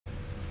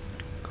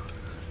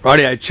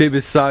Rightio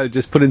tubers, so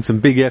just put in some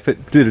big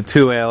effort, did a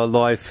 2-hour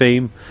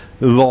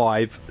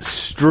live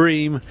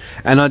stream,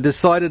 and I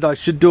decided I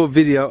should do a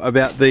video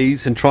about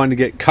these and trying to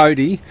get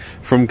Cody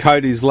from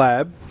Cody's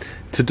lab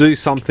to do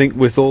something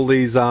with all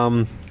these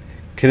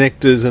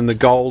connectors and the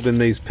gold in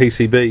these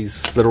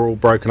PCBs that are all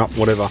broken up,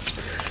 whatever.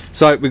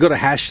 So we've got a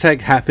hashtag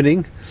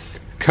happening,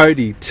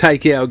 Cody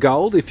take our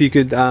gold. If you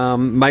could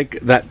make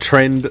that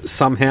trend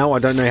somehow, I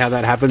don't know how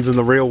that happens in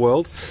the real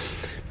world.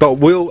 But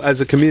we'll,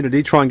 as a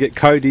community, try and get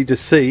Cody to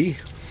see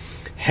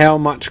how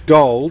much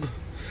gold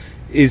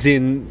is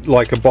in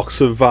like a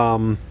box of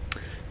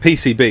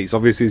PCBs.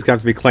 Obviously, it's going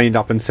to be cleaned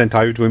up and sent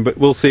over to him, but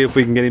we'll see if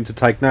we can get him to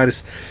take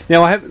notice.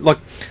 Now,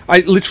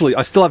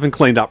 I still haven't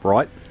cleaned up,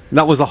 right? And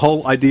that was the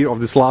whole idea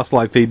of this last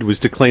live feed, was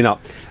to clean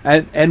up.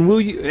 And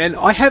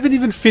I haven't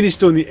even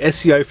finished doing the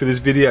SEO for this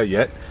video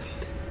yet.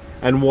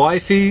 And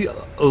wifey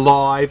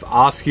live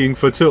asking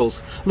for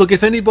tools. Look,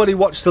 if anybody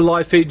watched the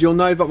live feed, you'll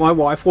know that my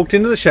wife walked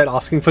into the shed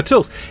asking for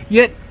tools.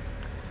 Yet,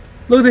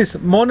 look at this,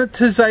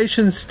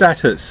 monetization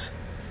status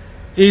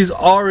is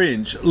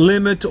orange.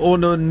 Limit or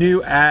no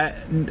new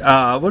ad,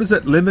 what is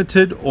it?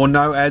 Limited or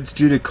no ads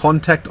due to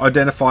contact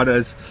identified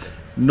as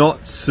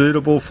not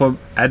suitable for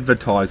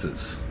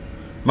advertisers.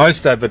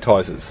 Most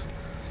advertisers.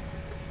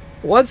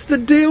 What's the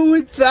deal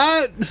with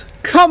that?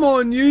 Come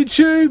on,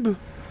 YouTube.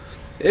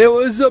 It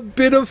was a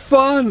bit of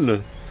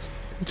fun.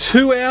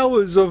 2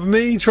 hours of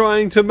me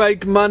trying to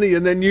make money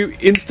and then you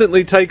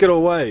instantly take it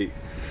away.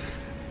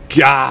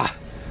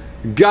 Garly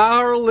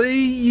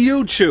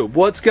YouTube,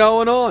 what's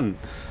going on?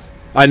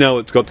 I know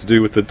it's got to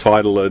do with the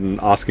title and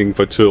asking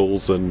for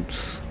tools, and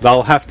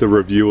they'll have to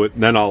review it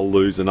and then I'll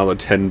lose another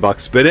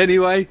 $10. But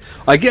anyway,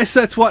 I guess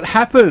that's what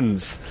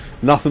happens.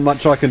 Nothing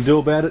much I can do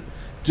about it.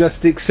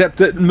 Just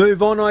accept it and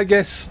move on, I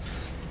guess.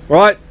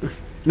 Right?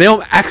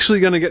 Now I'm actually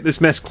going to get this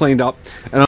mess cleaned up, and